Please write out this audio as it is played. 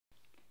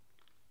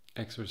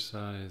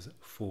exercise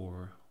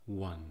 4-1.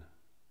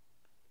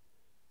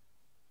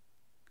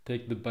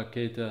 Take the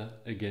baqueta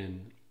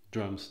again,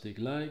 drumstick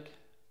like,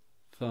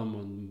 thumb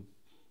on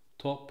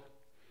top,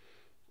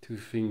 2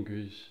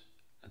 fingers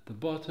at the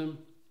bottom,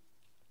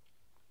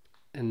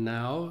 and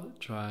now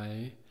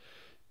try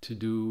to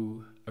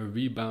do a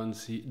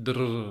rebouncy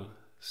drr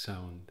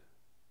sound.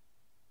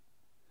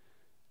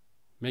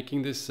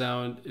 Making this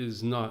sound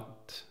is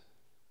not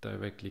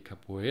directly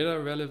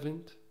capoeira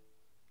relevant,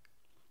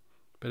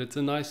 but it's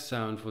a nice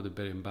sound for the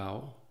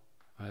berimbau,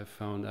 I have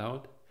found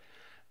out,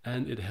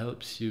 and it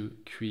helps you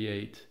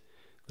create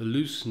the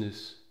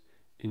looseness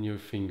in your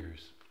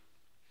fingers.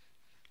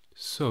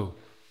 So,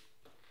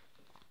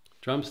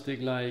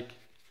 drumstick like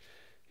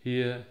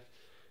here,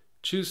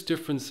 choose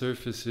different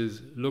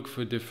surfaces, look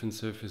for different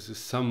surfaces.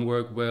 Some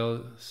work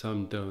well,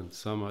 some don't.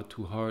 Some are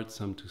too hard,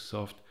 some too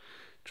soft.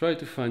 Try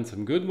to find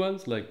some good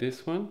ones like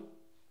this one.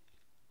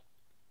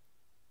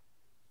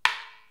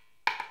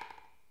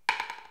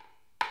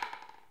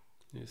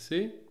 You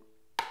see?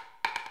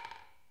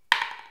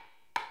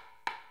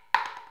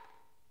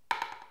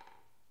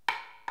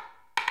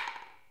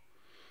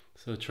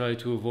 So try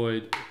to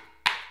avoid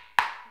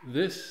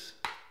this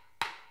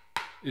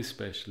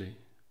especially.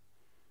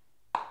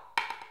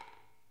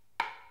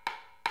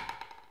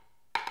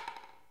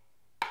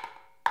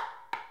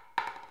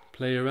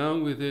 Play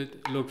around with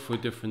it, look for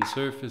different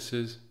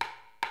surfaces.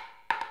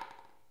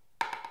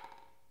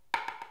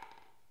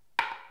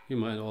 You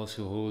might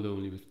also hold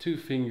only with 2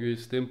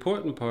 fingers. The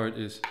important part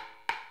is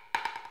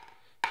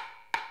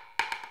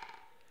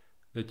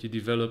that you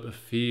develop a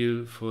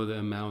feel for the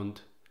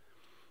amount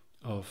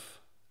of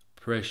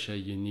pressure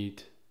you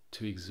need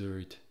to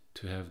exert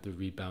to have the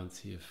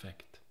rebouncy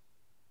effect.